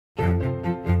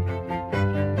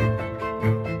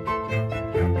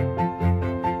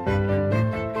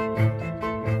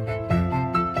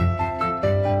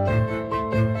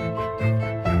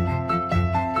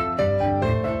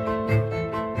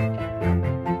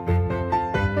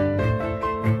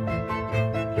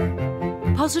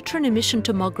Positron emission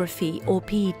tomography, or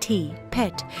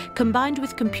PET, combined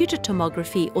with computer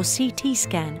tomography or CT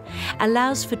scan,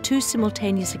 allows for 2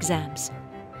 simultaneous exams.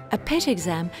 A PET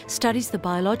exam studies the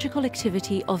biological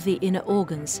activity of the inner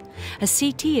organs. A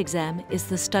CT exam is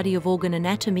the study of organ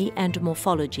anatomy and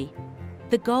morphology.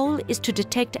 The goal is to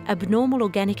detect abnormal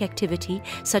organic activity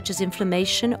such as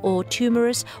inflammation or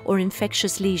tumorous or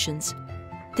infectious lesions.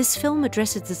 This film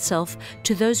addresses itself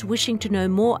to those wishing to know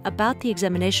more about the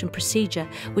examination procedure,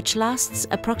 which lasts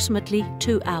approximately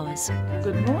 2 hours.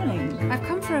 Good morning. I've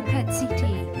come for a PET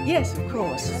CT. Yes, of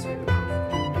course.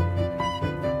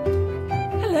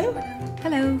 Hello.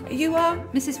 Hello. You are?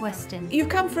 Mrs. Weston. You've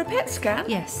come for a PET scan?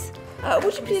 Yes.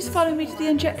 Would you please follow me to the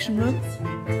injection room?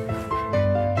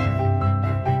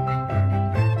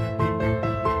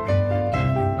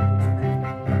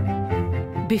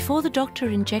 Before the doctor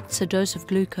injects a dose of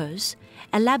glucose,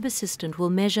 a lab assistant will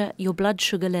measure your blood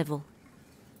sugar level.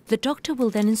 The doctor will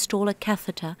then install a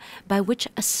catheter by which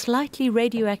a slightly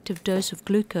radioactive dose of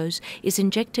glucose is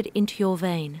injected into your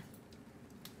vein.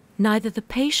 Neither the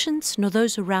patients nor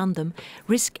those around them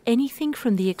risk anything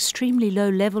from the extremely low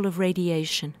level of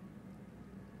radiation.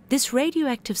 This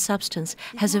radioactive substance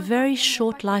has a very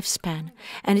short lifespan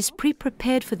and is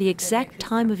pre-prepared for the exact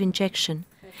time of injection,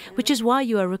 which is why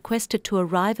you are requested to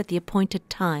arrive at the appointed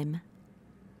time.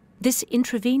 This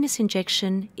intravenous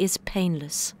injection is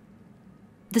painless.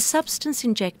 The substance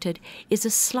injected is a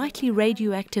slightly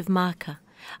radioactive marker,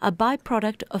 a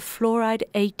byproduct of fluoride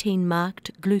 18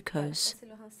 marked glucose.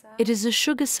 It is a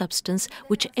sugar substance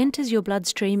which enters your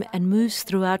bloodstream and moves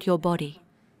throughout your body.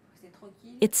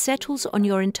 It settles on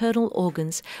your internal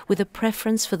organs with a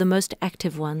preference for the most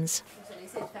active ones.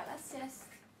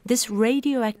 This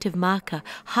radioactive marker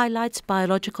highlights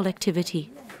biological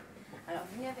activity.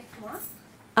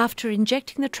 After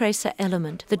injecting the tracer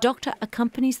element, the doctor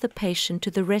accompanies the patient to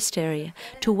the rest area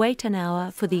to wait an hour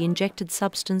for the injected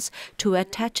substance to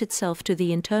attach itself to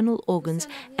the internal organs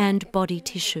and body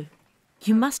tissue.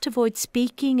 You must avoid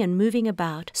speaking and moving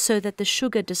about so that the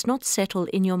sugar does not settle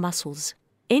in your muscles.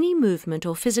 Any movement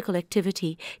or physical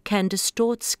activity can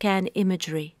distort scan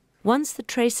imagery. Once the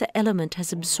tracer element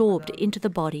has absorbed into the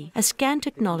body, a scan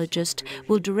technologist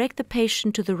will direct the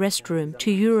patient to the restroom to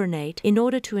urinate in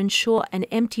order to ensure an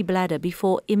empty bladder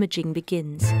before imaging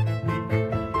begins.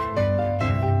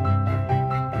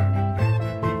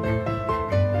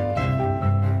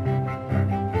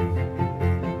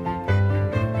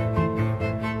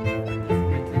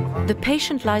 The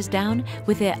patient lies down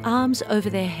with their arms over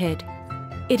their head.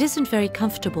 It isn't very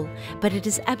comfortable, but it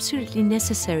is absolutely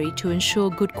necessary to ensure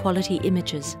good quality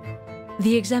images.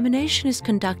 The examination is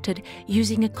conducted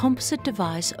using a composite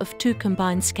device of 2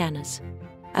 combined scanners.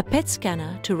 A PET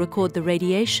scanner to record the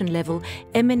radiation level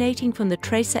emanating from the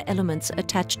tracer elements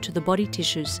attached to the body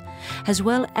tissues, as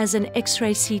well as an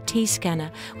X-ray CT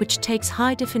scanner which takes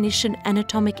high-definition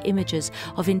anatomic images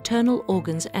of internal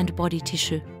organs and body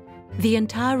tissue. The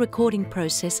entire recording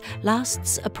process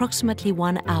lasts approximately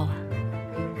 1 hour.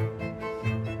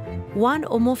 1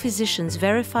 or more physicians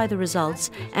verify the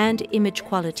results and image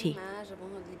quality.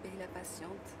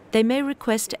 They may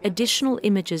request additional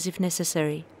images if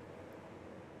necessary.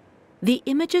 The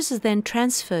images are then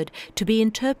transferred to be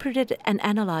interpreted and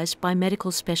analyzed by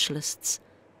medical specialists.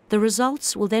 The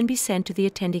results will then be sent to the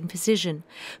attending physician,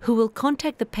 who will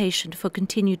contact the patient for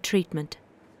continued treatment.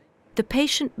 The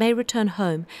patient may return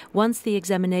home once the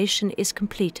examination is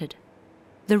completed.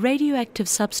 The radioactive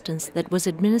substance that was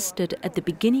administered at the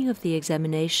beginning of the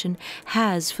examination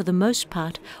has, for the most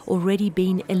part, already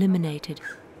been eliminated.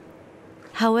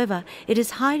 However, it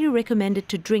is highly recommended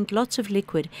to drink lots of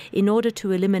liquid in order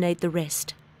to eliminate the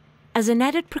rest. As an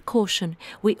added precaution,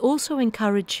 we also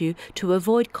encourage you to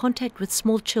avoid contact with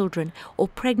small children or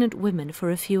pregnant women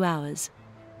for a few hours.